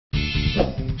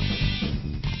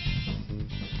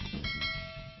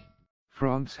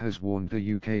France has warned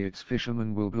the UK its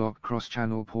fishermen will block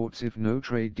cross-channel ports if no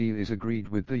trade deal is agreed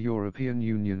with the European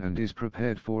Union, and is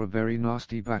prepared for a very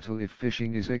nasty battle if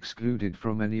fishing is excluded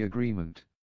from any agreement.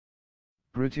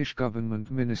 British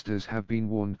government ministers have been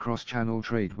warned cross-channel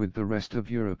trade with the rest of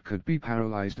Europe could be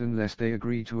paralysed unless they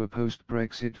agree to a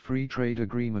post-Brexit free trade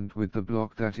agreement with the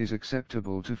bloc that is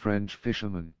acceptable to French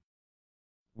fishermen.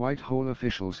 Whitehall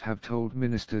officials have told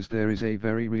ministers there is a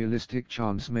very realistic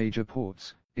chance major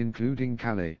ports, including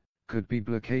Calais, could be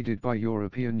blockaded by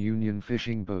European Union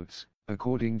fishing boats,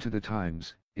 according to the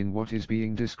Times, in what is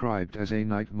being described as a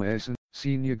nightmare.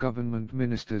 Senior government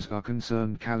ministers are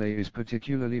concerned Calais is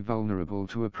particularly vulnerable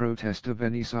to a protest of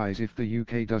any size if the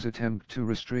UK does attempt to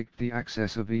restrict the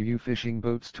access of EU fishing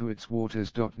boats to its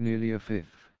waters. Nearly a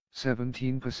fifth,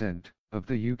 17%, of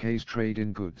the UK's trade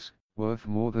in goods, worth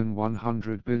more than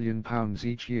 £100 billion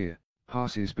each year,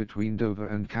 passes between Dover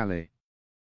and Calais.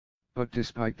 But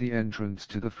despite the entrance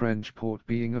to the French port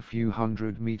being a few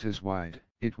hundred meters wide,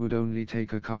 it would only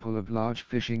take a couple of large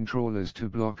fishing trawlers to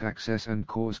block access and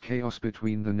cause chaos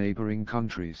between the neighboring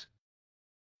countries.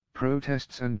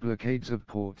 Protests and blockades of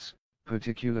ports,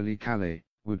 particularly Calais,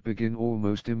 would begin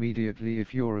almost immediately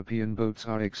if European boats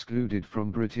are excluded from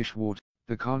British waters.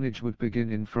 The carnage would begin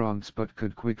in France but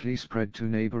could quickly spread to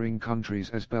neighboring countries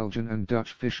as Belgian and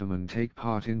Dutch fishermen take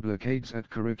part in blockades at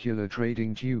curricular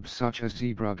trading tubes such as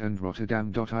Zeebrugge and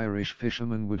Rotterdam. Irish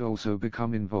fishermen would also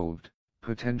become involved,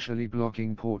 potentially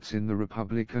blocking ports in the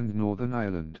Republic and Northern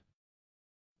Ireland.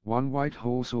 One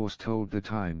Whitehall source told The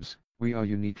Times, "We are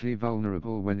uniquely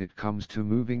vulnerable when it comes to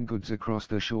moving goods across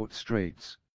the short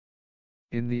straits.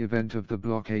 In the event of the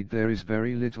blockade there is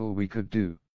very little we could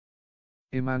do."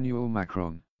 Emmanuel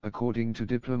Macron, according to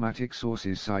diplomatic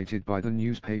sources cited by the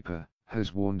newspaper,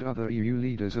 has warned other EU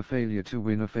leaders a failure to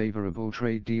win a favourable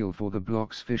trade deal for the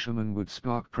bloc's fishermen would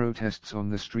spark protests on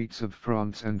the streets of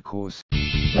France and cause